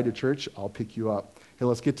need a ride to church? I'll pick you up. Hey,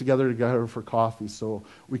 let's get together for coffee so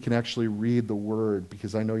we can actually read the Word,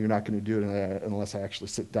 because I know you're not going to do it unless I actually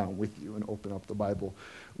sit down with you and open up the Bible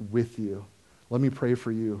with you. Let me pray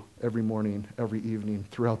for you every morning, every evening,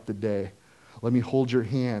 throughout the day. Let me hold your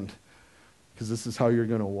hand, because this is how you're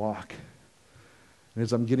going to walk. And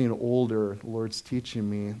as I'm getting older, the Lord's teaching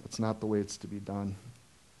me that's not the way it's to be done.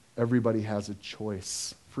 Everybody has a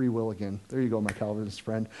choice. Free will again. There you go, my Calvinist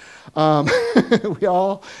friend. We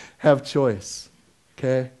all have choice,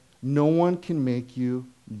 okay? No one can make you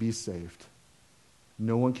be saved.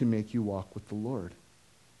 No one can make you walk with the Lord,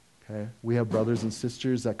 okay? We have brothers and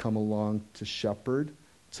sisters that come along to shepherd,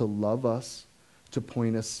 to love us, to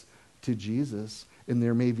point us to Jesus. And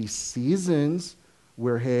there may be seasons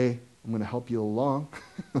where, hey, I'm going to help you along.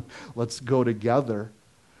 Let's go together.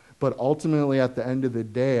 But ultimately, at the end of the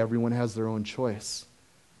day, everyone has their own choice.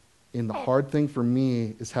 And the hard thing for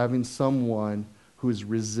me is having someone who is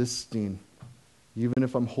resisting. Even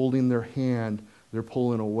if I'm holding their hand, they're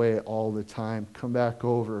pulling away all the time. Come back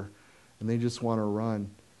over. And they just want to run.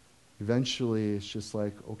 Eventually, it's just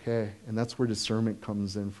like, okay. And that's where discernment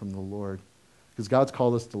comes in from the Lord. Because God's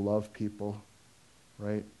called us to love people,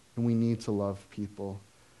 right? And we need to love people.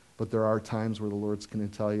 But there are times where the Lord's going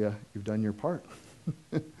to tell you, you've done your part.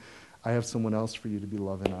 I have someone else for you to be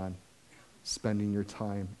loving on, spending your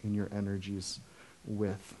time and your energies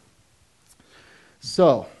with.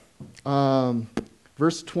 So,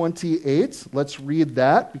 verse 28, let's read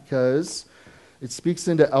that because it speaks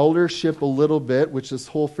into eldership a little bit, which this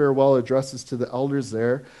whole farewell addresses to the elders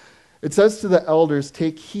there. It says to the elders,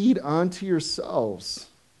 take heed unto yourselves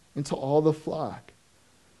and to all the flock,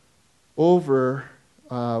 over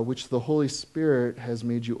which the Holy Spirit has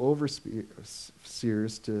made you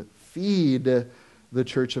overseers to feed the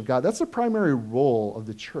church of God. That's the primary role of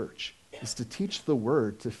the church, is to teach the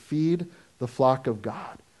word, to feed the flock of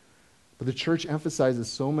God. But the church emphasizes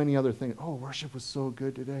so many other things. Oh, worship was so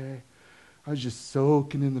good today. I was just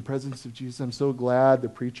soaking in the presence of Jesus. I'm so glad the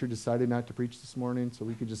preacher decided not to preach this morning so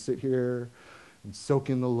we could just sit here and soak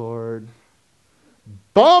in the Lord.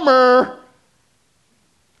 Bummer!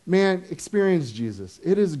 Man, experience Jesus.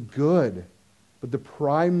 It is good. But the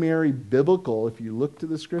primary biblical, if you look to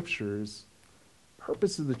the scriptures,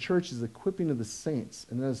 purpose of the church is equipping of the saints,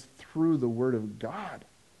 and that is through the word of God.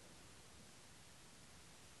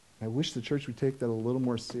 I wish the church would take that a little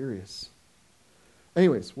more serious.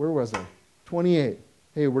 Anyways, where was I? 28.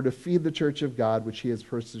 Hey, we're to feed the church of God, which he has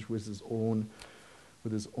purchased with his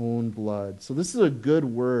own blood. So this is a good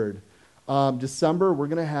word. December, we're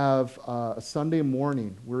going to have a Sunday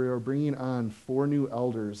morning. We are bringing on 4 new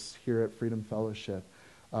elders here at Freedom Fellowship.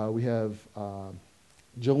 We have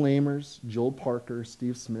Jill Lamers, Joel Parker,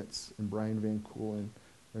 Steve Smits, and Brian Van Koolen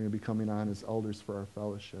are going to be coming on as elders for our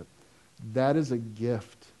fellowship. That is a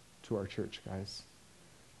gift to our church, guys.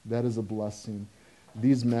 That is a blessing.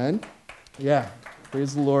 These men, yeah,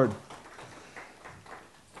 praise the Lord.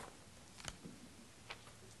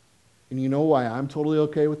 And you know why I'm totally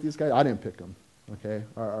okay with these guys? I didn't pick them, okay?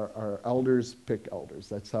 Our elders pick elders.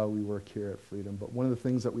 That's how we work here at Freedom. But one of the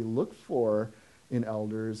things that we look for in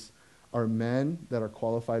elders are men that are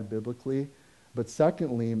qualified biblically, but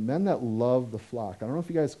secondly, men that love the flock. I don't know if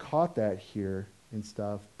you guys caught that here and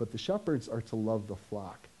stuff, but the shepherds are to love the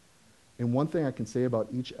flock. And one thing I can say about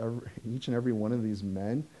each and every one of these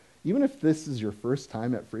men, even if this is your first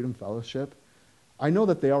time at Freedom Fellowship, I know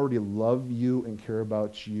that they already love you and care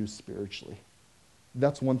about you spiritually.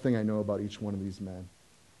 That's one thing I know about each one of these men.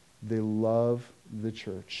 They love the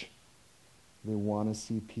church. They want to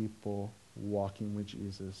see people walking with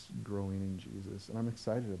Jesus, growing in Jesus. And I'm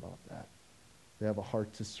excited about that. They have a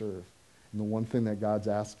heart to serve. And the one thing that God's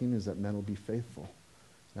asking is that men will be faithful.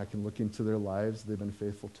 And I can look into their lives. They've been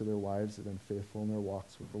faithful to their wives. They've been faithful in their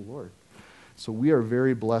walks with the Lord. So we are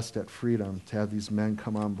very blessed at Freedom to have these men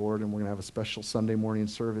come on board, and we're going to have a special Sunday morning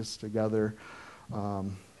service together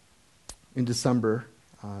in December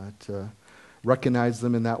to recognize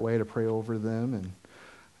them in that way, to pray over them, and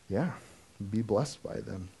yeah, be blessed by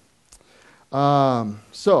them.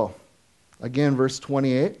 So, again, verse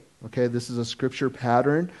 28, okay, this is a scripture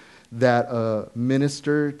pattern that a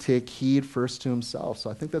minister take heed first to himself. So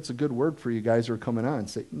I think that's a good word for you guys who are coming on.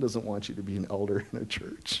 Satan doesn't want you to be an elder in a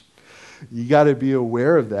church. You got to be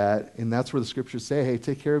aware of that, and that's where the scriptures say, hey,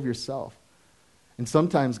 take care of yourself. And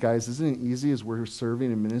sometimes, guys, isn't it easy as we're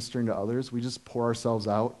serving and ministering to others, we just pour ourselves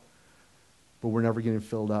out, but we're never getting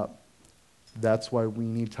filled up. That's why we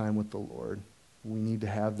need time with the Lord. We need to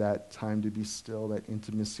have that time to be still, that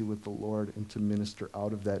intimacy with the Lord, and to minister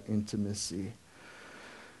out of that intimacy.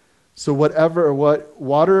 So what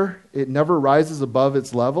water, it never rises above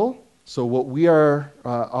its level. So what we are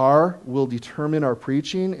will determine our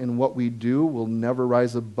preaching, and what we do will never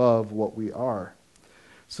rise above what we are.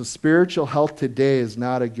 So spiritual health today is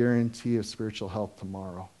not a guarantee of spiritual health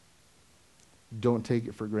tomorrow. Don't take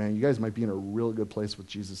it for granted. You guys might be in a real good place with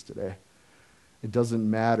Jesus today. It doesn't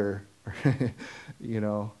matter,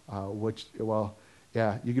 you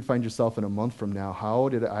could find yourself in a month from now.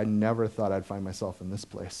 I never thought I'd find myself in this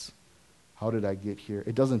place. How did I get here?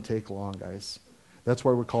 It doesn't take long, guys. That's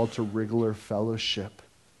why we're called to regular fellowship.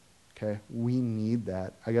 Okay? We need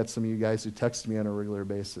that. I got some of you guys who text me on a regular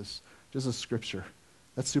basis. Just a scripture.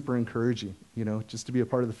 That's super encouraging, just to be a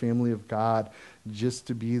part of the family of God, just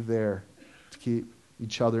to be there, to keep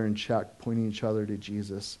each other in check, pointing each other to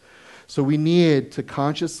Jesus. So we need to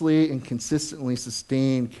consciously and consistently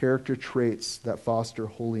sustain character traits that foster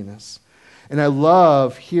holiness. And I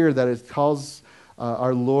love here that it calls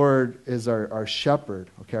our Lord is our shepherd.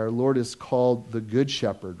 Okay, our Lord is called the good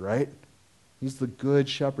shepherd, right? He's the good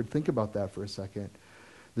shepherd. Think about that for a second.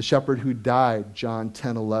 The shepherd who died, John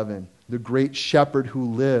 10:11. The great shepherd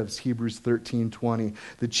who lives, Hebrews 13:20.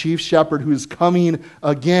 The chief shepherd who is coming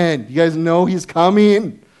again. You guys know he's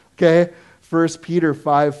coming? Okay? 1 Peter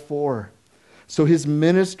 5:4. So his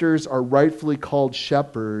ministers are rightfully called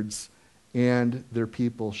shepherds, and their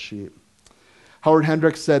people sheep. Howard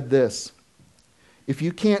Hendricks said this: if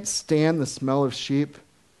you can't stand the smell of sheep,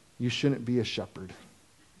 you shouldn't be a shepherd.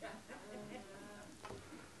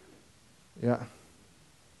 Yeah.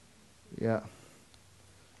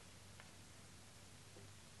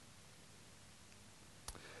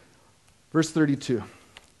 Verse 32.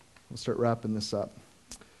 We'll start wrapping this up.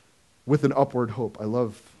 With an upward hope. I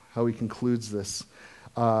love how he concludes this.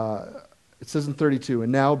 It says in 32,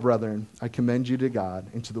 and now, brethren, I commend you to God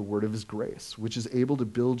and to the word of his grace, which is able to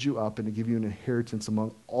build you up and to give you an inheritance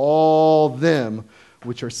among all them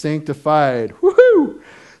which are sanctified. Woohoo!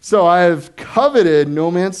 So I have coveted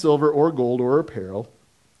no man's silver or gold or apparel.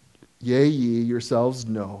 Yea, ye yourselves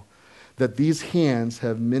know that these hands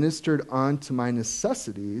have ministered unto my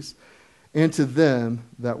necessities and to them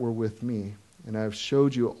that were with me. And I have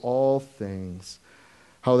showed you all things,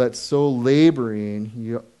 how that so laboring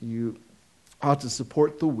you ought to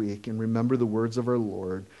support the weak, and remember the words of our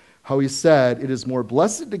Lord, how he said, it is more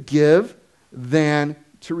blessed to give than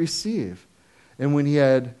to receive. And when he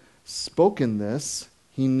had spoken this,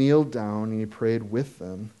 he kneeled down and he prayed with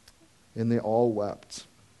them, and they all wept.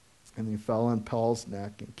 And they fell on Paul's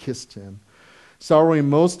neck and kissed him, sorrowing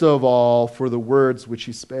most of all for the words which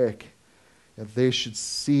he spake, that they should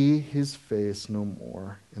see his face no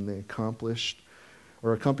more. And they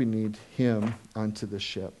accompanied him unto the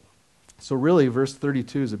ship. So really, verse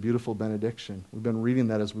 32 is a beautiful benediction. We've been reading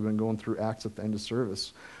that as we've been going through Acts at the end of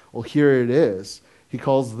service. Well, here it is. He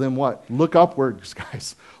calls them what? Look upwards,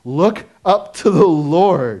 guys. Look up to the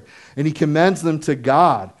Lord. And he commends them to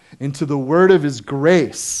God and to the word of his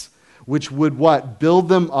grace, which would what? Build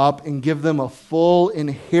them up and give them a full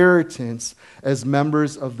inheritance as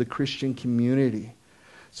members of the Christian community.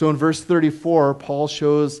 So in verse 34, Paul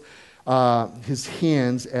shows his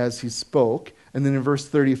hands as he spoke. And then in verse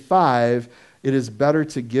 35, it is better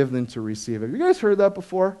to give than to receive. Have you guys heard that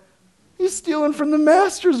before? He's stealing from the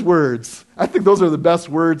master's words. I think those are the best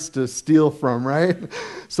words to steal from, right?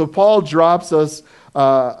 So Paul drops us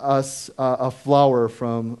a flower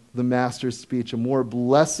from the master's speech. A more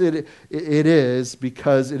blessed it is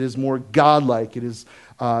because it is more godlike. It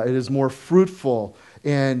is more fruitful.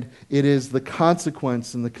 And it is the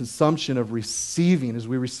consequence and the consumption of receiving. As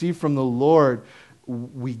we receive from the Lord,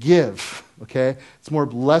 we give. Okay? It's more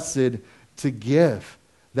blessed to give.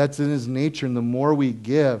 That's in his nature, and the more we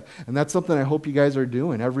give. And that's something I hope you guys are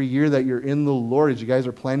doing. Every year that you're in the Lord, as you guys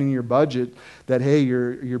are planning your budget, that, hey,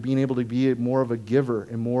 you're being able to be more of a giver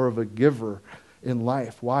and more of a giver in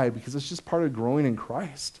life. Why? Because it's just part of growing in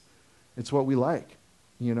Christ. It's what we like.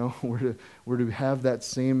 You know, we're to have that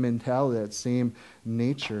same mentality, that same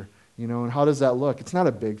nature. You know, and how does that look? It's not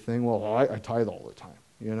a big thing. Well, I tithe all the time.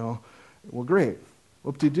 You know, well, great.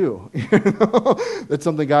 Whoop-de-doo. You know? That's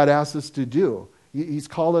something God asks us to do. He's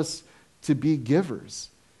called us to be givers.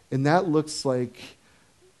 And that looks like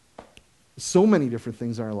so many different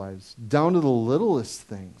things in our lives, down to the littlest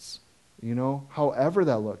things, you know, however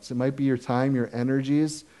that looks. It might be your time, your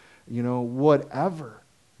energies, you know, whatever.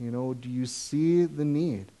 You know, do you see the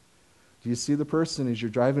need? Do you see the person as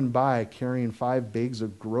you're driving by carrying 5 bags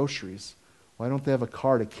of groceries? Why don't they have a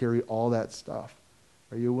car to carry all that stuff?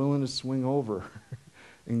 Are you willing to swing over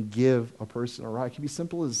and give a person a ride? It can be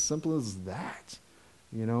simple as that,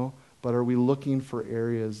 you know. But are we looking for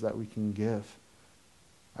areas that we can give?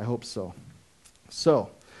 I hope so. So,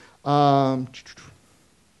 yeah.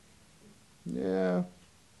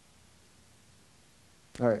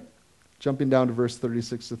 All right. Jumping down to verse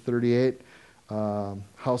 36 to 38.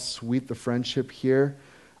 How sweet the friendship here.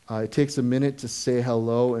 It takes a minute to say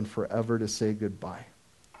hello and forever to say goodbye.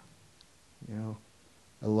 You know,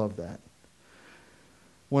 I love that.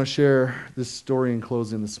 I want to share this story in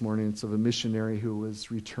closing this morning. It's of a missionary who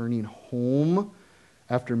was returning home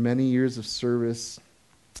after many years of service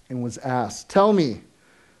and was asked, "Tell me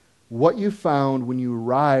what you found when you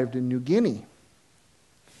arrived in New Guinea."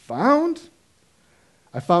 Found?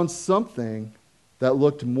 I found something that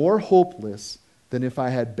looked more hopeless than if I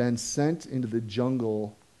had been sent into the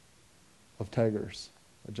jungle of tigers.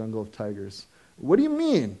 A jungle of tigers. What do you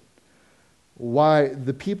mean? Why,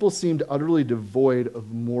 the people seemed utterly devoid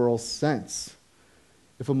of moral sense.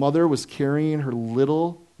 If a mother was carrying her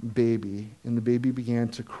little baby and the baby began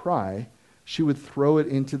to cry, she would throw it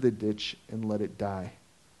into the ditch and let it die.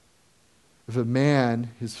 If a man,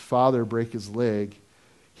 his father, break his leg,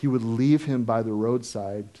 he would leave him by the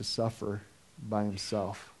roadside to suffer by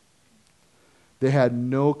himself. They had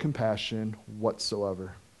no compassion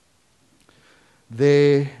whatsoever.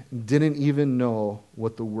 They didn't even know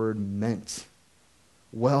what the word meant.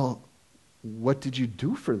 Well, what did you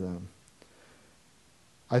do for them?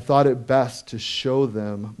 I thought it best to show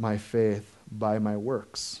them my faith by my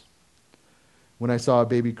works. When I saw a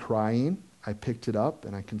baby crying, I picked it up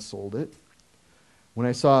and I consoled it. When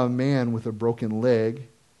I saw a man with a broken leg,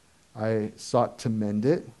 I sought to mend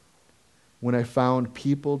it. When I found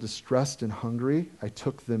people distressed and hungry, I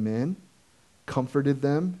took them in, comforted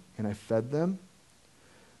them, and I fed them.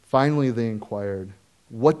 Finally, they inquired,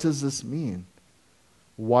 "What does this mean?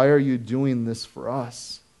 Why are you doing this for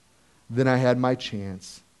us?" Then I had my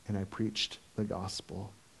chance, and I preached the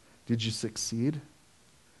gospel. Did you succeed?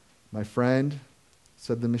 My friend,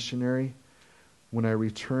 said the missionary, when I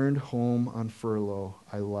returned home on furlough,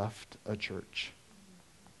 I left a church.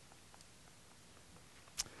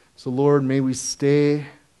 So Lord, may we stay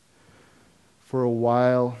for a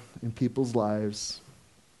while in people's lives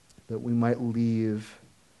that we might leave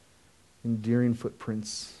endearing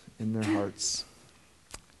footprints in their hearts.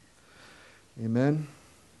 Amen.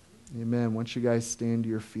 Amen. Why don't you guys stand to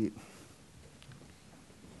your feet?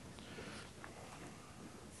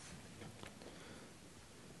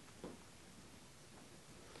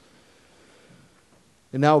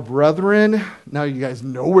 And now, brethren, now you guys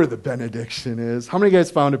know where the benediction is. How many of you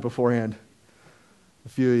guys found it beforehand? A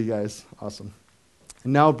few of you guys. Awesome.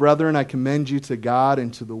 And now, brethren, I commend you to God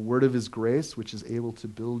and to the word of his grace, which is able to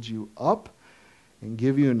build you up and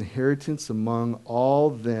give you inheritance among all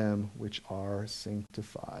them which are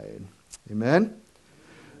sanctified. Amen?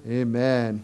 Amen.